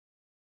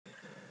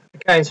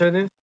Okay, so in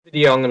this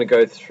video I'm going to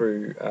go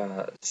through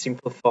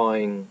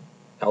simplifying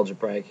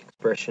algebraic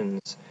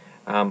expressions,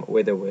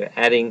 whether we're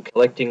adding,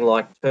 collecting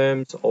like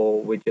terms,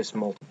 or we're just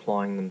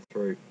multiplying them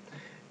through.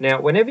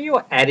 Now, whenever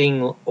you're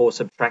adding or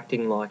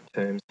subtracting like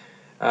terms,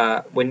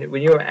 when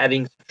you're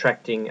adding,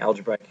 subtracting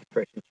algebraic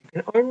expressions,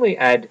 you can only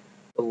add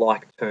the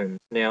like terms.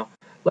 Now,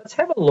 let's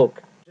have a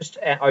look just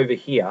over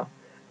here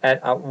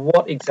at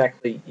what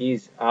exactly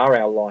are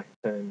our like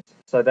terms,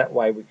 so that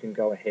way we can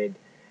go ahead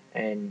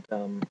and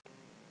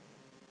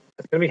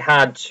it's going to be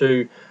hard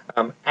to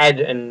add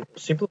and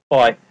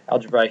simplify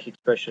algebraic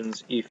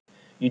expressions if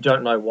you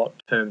don't know what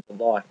terms are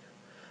like.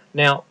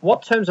 Now,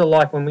 what terms are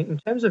like in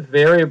terms of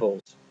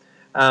variables,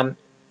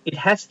 it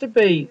has to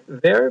be,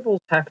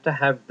 variables have to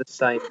have the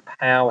same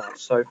power.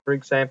 So, for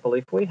example,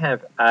 if we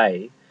have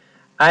a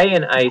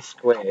and a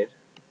squared,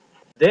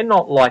 they're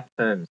not like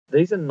terms.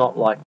 These are not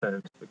like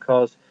terms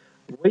because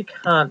we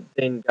can't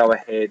then go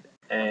ahead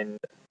and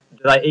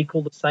do they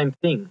equal the same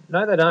thing?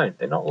 No, they don't.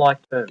 They're not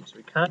like terms.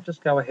 We can't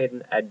just go ahead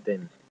and add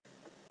them.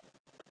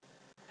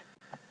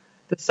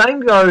 The same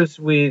goes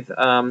with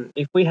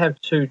if we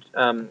have two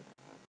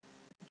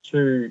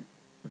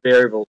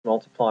variables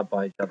multiplied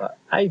by each other.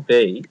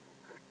 AB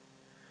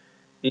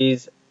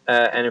is,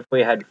 and if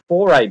we had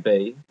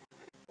 4AB,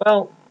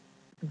 well,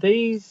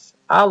 these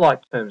are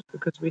like terms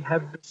because we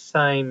have the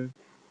same.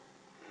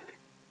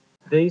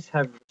 These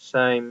have the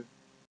same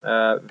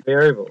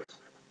variables.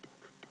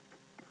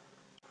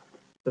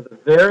 So the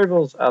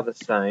variables are the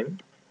same.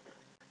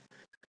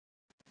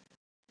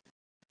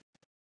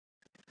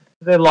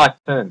 They're like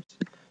terms.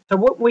 So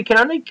what we can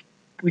only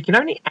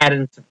add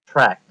and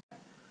subtract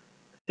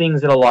things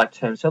that are like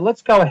terms. So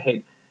let's go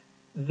ahead.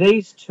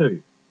 These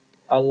two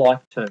are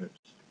like terms.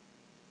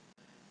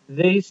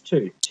 These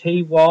two,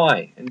 ty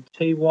and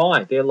ty,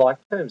 they're like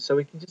terms. So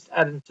we can just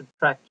add and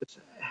subtract just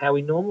how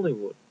we normally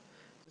would.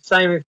 The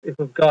same if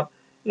we've got,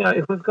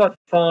 if we've got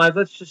 5,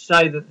 let's just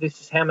say that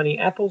this is how many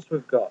apples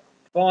we've got.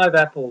 5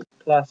 apples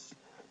plus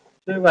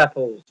 2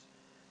 apples.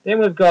 Then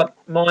we've got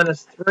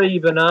minus 3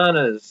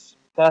 bananas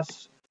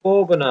plus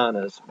 4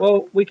 bananas.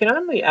 Well, we can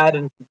only add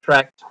and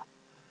subtract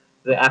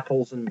the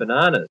apples and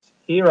bananas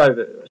here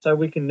over, so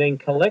we can then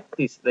collect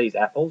these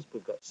apples.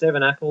 We've got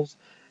 7 apples,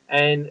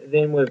 and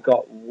then we've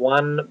got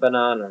 1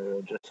 banana,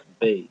 or just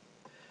B.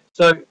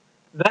 So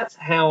that's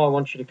how I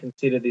want you to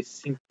consider this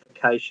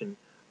simplification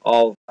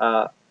of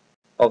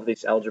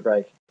this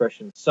algebraic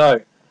expression.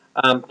 So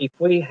if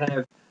we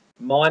have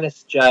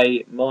minus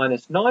j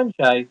minus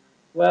 9j,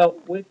 well,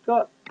 we've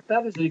got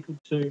that is equal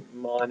to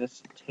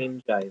minus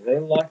 10j. They're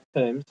like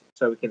terms,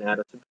 so we can add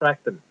or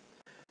subtract them.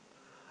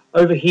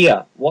 Over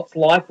here, what's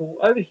like? Well,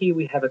 over here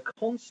we have a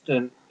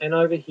constant, and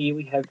over here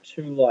we have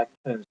two like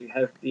terms. We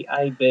have the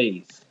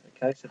ABs,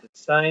 okay? So the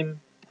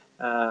same,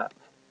 we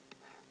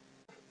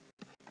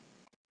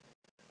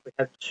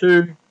have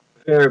two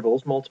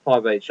variables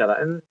multiplied by each other,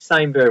 and the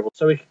same variable.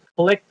 So we can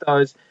collect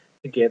those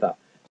together.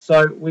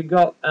 So we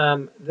got,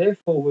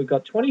 therefore, we've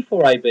got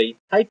 24AB.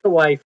 Take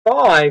away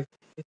 5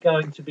 is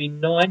going to be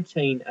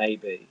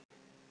 19AB.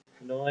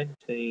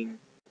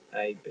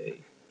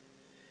 19AB.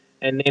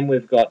 And then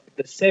we've got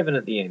the 7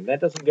 at the end.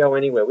 That doesn't go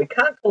anywhere. We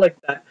can't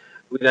collect that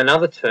with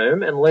another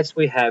term unless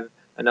we have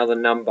another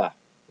number,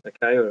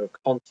 okay, or a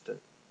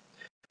constant.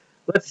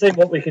 Let's see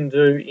what we can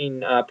do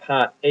in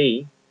part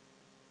E.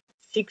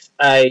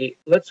 6A,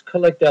 let's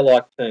collect our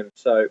like terms.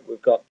 So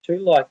we've got two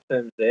like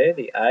terms there,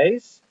 the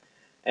A's,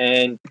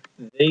 and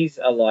these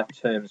are like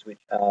terms,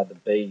 which are the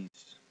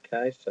B's.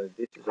 Okay, so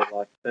this is a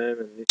like term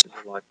and this is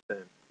a like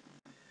term.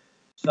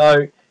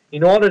 So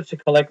in order to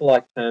collect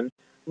like terms,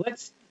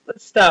 let's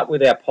start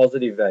with our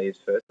positive values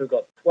first. We've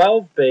got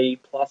 12b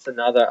plus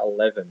another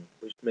 11,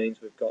 which means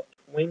we've got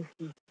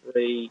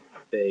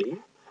 23b.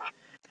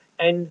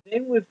 And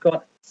then we've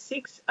got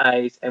 6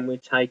 A's and we're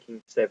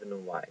taking 7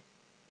 away.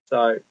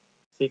 So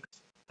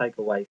 6 take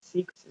away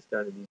 6 is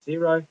going to be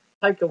 0.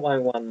 Take away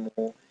 1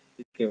 more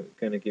is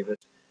going to give us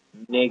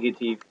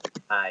negative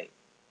A.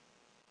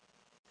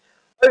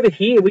 Over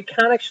here, we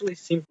can't actually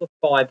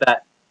simplify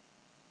that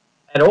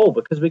at all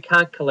because we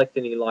can't collect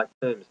any like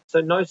terms. So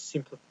no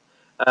simplifying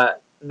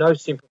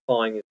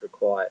is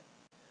required.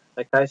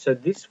 Okay, so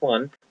this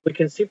one, we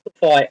can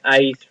simplify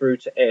A through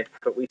to F,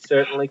 but we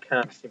certainly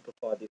can't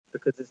simplify this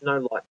because there's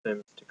no like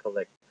terms to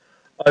collect.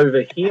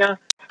 Over here,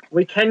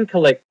 we can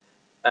collect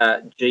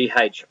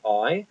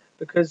GHI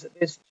because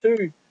there's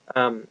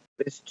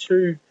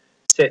two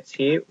sets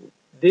here.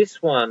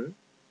 This one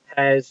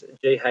has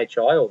GHI,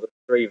 or the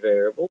 3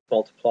 variables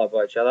multiplied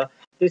by each other.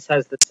 This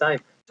has the same.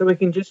 So we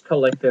can just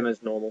collect them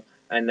as normal,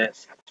 and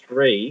that's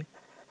 3GHI.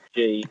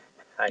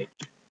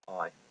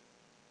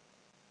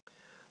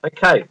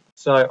 Okay,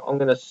 so I'm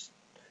going to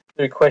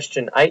do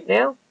question 8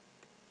 now.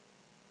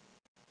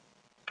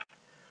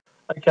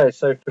 Okay,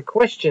 so for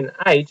question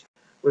 8,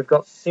 we've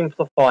got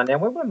simplify. Now,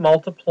 when we're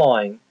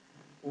multiplying,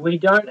 we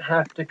don't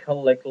have to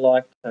collect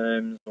like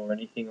terms or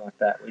anything like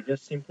that. We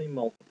just simply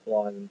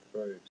multiply them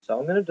through. So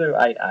I'm going to do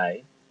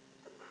 8a.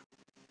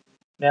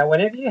 Now,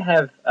 whenever you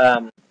have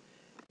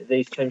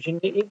these terms, you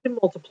need to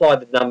multiply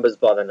the numbers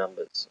by the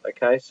numbers.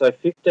 Okay, so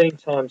 15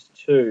 times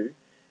 2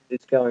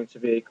 is going to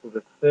be equal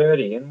to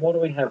 30. And what do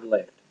we have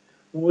left?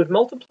 Well, we've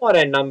multiplied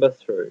our number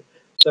through.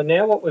 So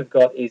now what we've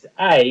got is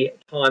A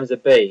times a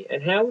B.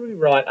 And how would we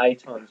write A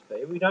times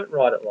B? We don't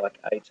write it like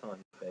A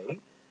times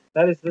B.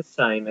 That is the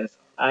same as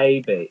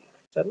AB.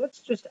 So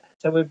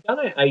we've done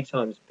our A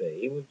times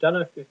B. We've done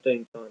our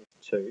 15 times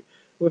 2.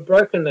 We've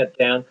broken that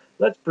down.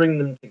 Let's bring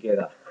them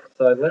together.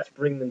 So let's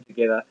bring them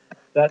together.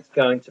 That's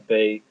going to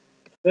be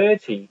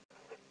 30AB.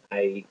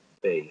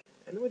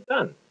 And we're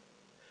done.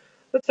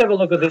 Let's have a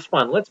look at this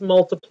one. Let's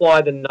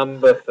multiply the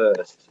number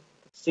first.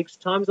 6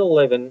 times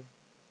 11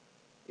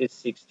 is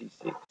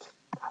 66.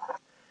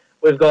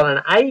 We've got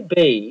an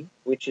AB,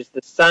 which is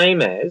the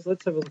same as,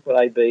 let's have a look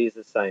what AB is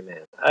the same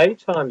as. A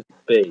times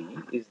B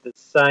is the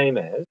same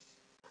as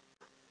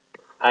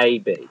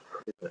AB, isn't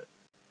it?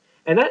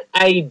 And that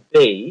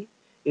AB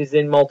is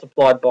then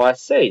multiplied by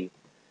C.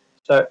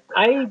 So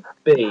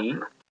AB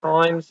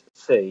times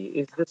C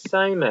is the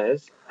same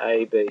as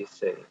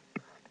ABC.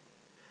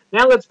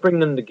 Now let's bring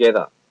them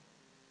together.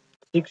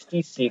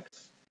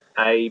 66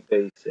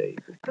 ABC.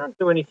 We can't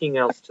do anything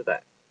else to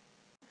that.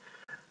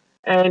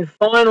 And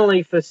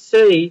finally for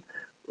C,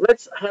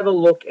 let's have a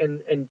look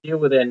and deal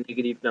with our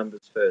negative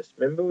numbers first.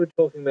 Remember we were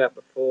talking about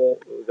before,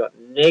 we've got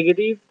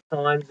negative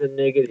times a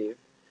negative.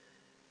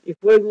 If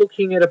we're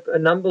looking at a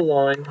number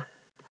line,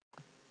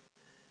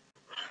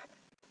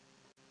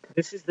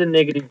 this is the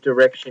negative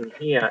direction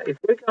here. If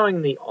we're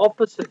going the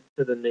opposite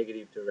to the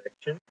negative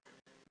direction,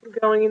 we're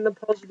going in the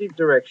positive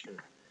direction.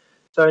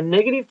 So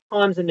negative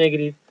times a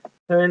negative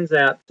turns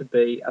out to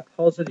be a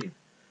positive.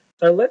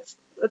 So let's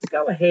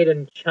go ahead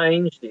and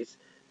change this.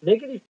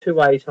 Negative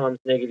 2a times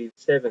negative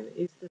 7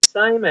 is the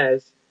same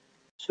as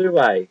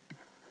 2a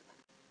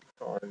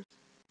times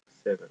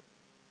 7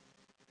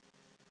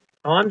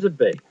 times a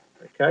b.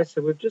 Okay,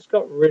 so we've just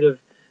got rid of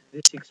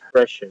this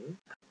expression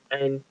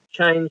and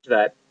changed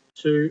that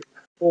to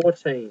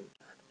 14a.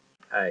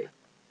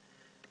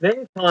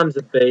 Then times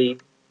a b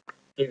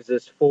gives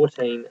us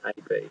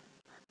 14ab.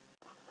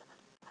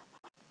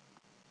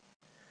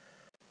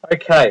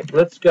 Okay,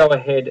 let's go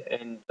ahead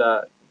and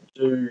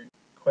do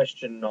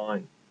question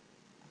 9.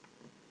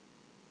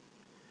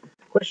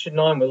 Question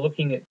 9, we're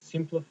looking at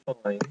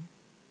simplifying.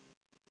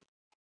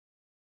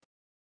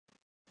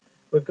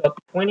 We've got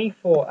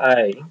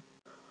 24a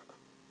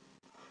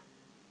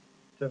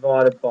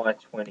divided by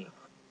 20.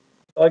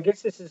 So I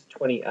guess this is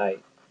 28.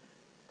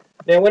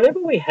 Now, whenever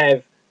we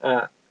have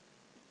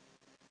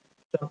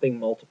something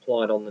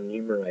multiplied on the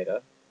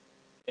numerator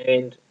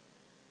and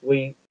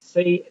we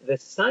see the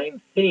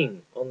same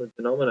thing on the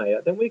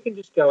denominator, then we can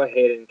just go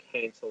ahead and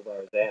cancel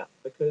those out.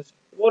 Because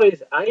what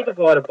is a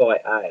divided by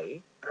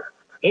a?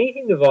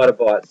 Anything divided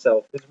by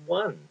itself is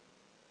 1.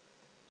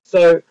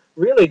 So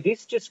really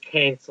this just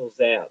cancels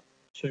out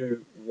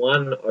to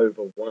 1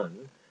 over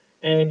 1.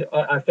 And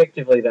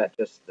effectively that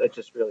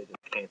just really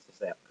just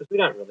cancels out because we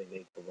don't really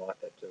need to write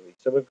that, do we?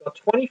 So we've got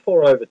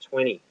 24 over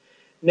 20.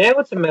 Now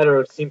it's a matter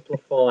of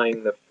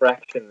simplifying the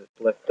fraction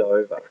that's left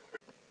over.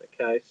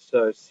 Okay,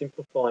 so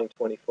simplifying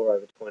 24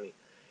 over 20.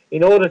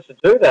 In order to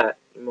do that,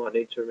 you might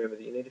need to remember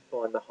that you need to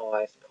find the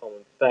highest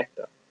common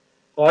factor.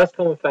 Highest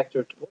common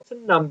factor, what's a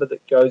number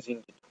that goes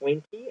into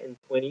 20 and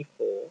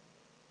 24,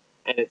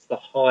 and it's the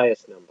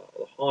highest number,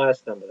 or the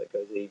highest number that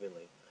goes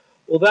evenly?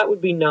 Well, that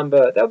would be the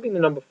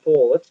number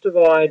 4. Let's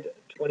divide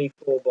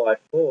 24 by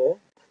 4,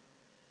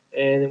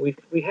 and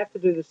we have to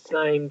do the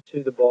same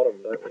to the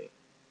bottom, don't we?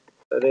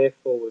 So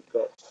therefore, we've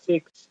got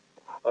 6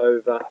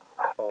 over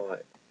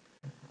 5.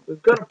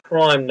 We've got a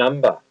prime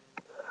number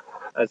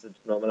as a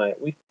denominator.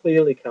 We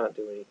clearly can't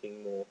do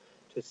anything more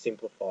to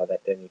simplify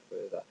that any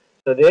further.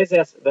 So there's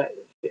our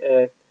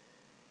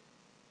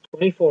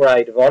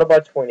 24a divided by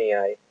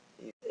 20a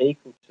is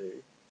equal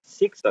to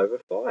 6 over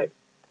 5.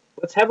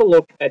 Let's have a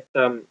look at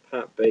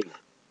part B.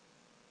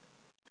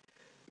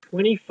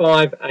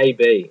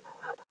 25ab.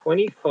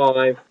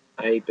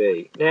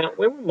 25ab. Now,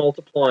 when we're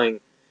multiplying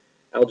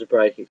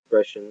algebraic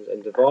expressions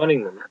and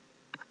dividing them,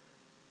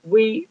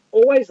 we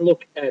always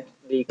look at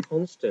the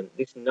constant,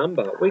 this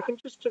number. We can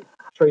just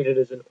treat it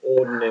as an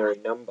ordinary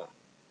number.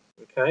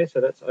 Okay,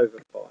 so that's over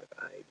 5a,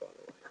 by the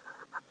way.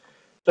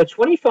 So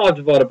 25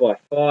 divided by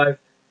 5,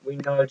 we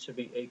know to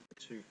be equal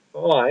to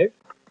 5.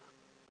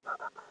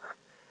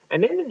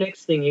 And then the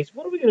next thing is,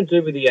 what are we going to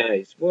do with the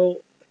a's?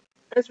 Well,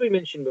 as we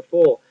mentioned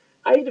before,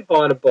 a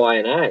divided by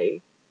an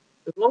a,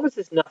 as long as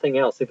there's nothing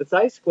else, if it's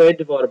a squared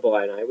divided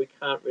by an a, we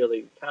can't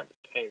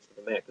cancel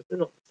them out because they're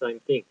not the same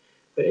thing.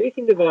 But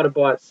anything divided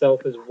by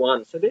itself is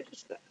 1, so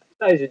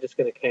those are just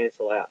going to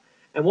cancel out.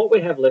 And what we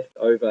have left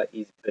over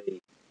is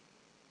b.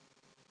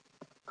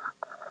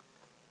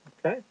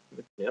 Okay,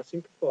 it's now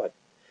simplified.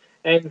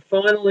 And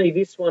finally,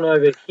 this one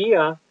over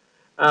here,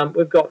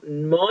 we've got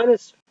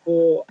minus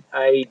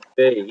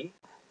 4ab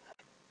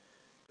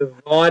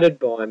divided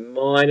by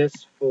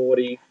minus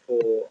 44a.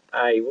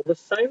 Well, the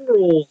same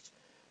rules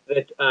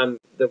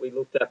that we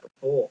looked at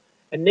before.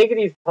 A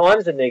negative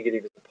times a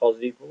negative is a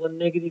positive. Well, a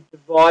negative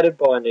divided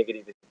by a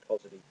negative is a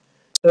positive.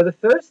 So the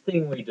first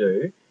thing we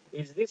do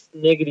is this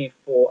negative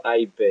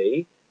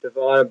 4AB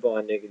divided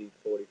by negative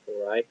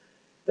 44A.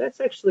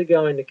 That's actually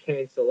going to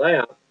cancel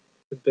out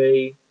to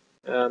be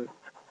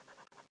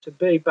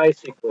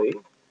basically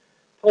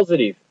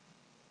positive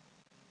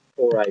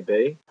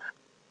 4AB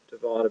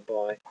divided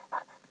by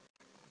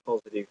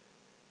positive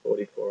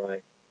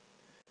 44A.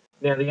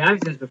 Now the A's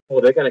as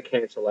before, they're going to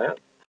cancel out,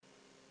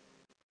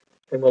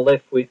 and we're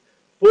left with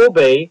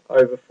 4B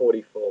over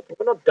 44. But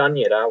we're not done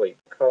yet, are we?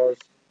 Because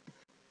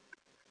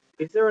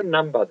is there a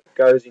number that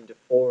goes into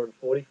 4 and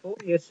 44?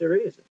 Yes, there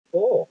is. It's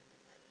 4.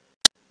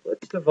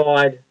 Let's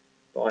divide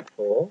by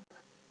 4,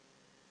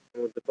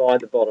 and we'll divide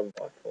the bottom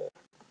by 4.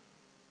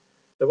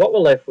 So what we're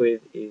left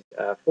with is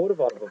 4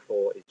 divided by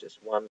 4 is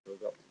just 1, so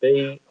we've got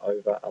B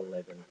over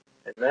 11.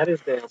 And that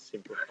is now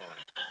simplified.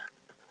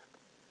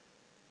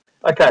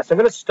 Okay, so I'm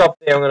going to stop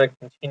there. I'm going to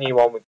continue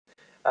on with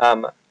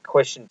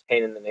question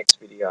 10 in the next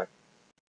video.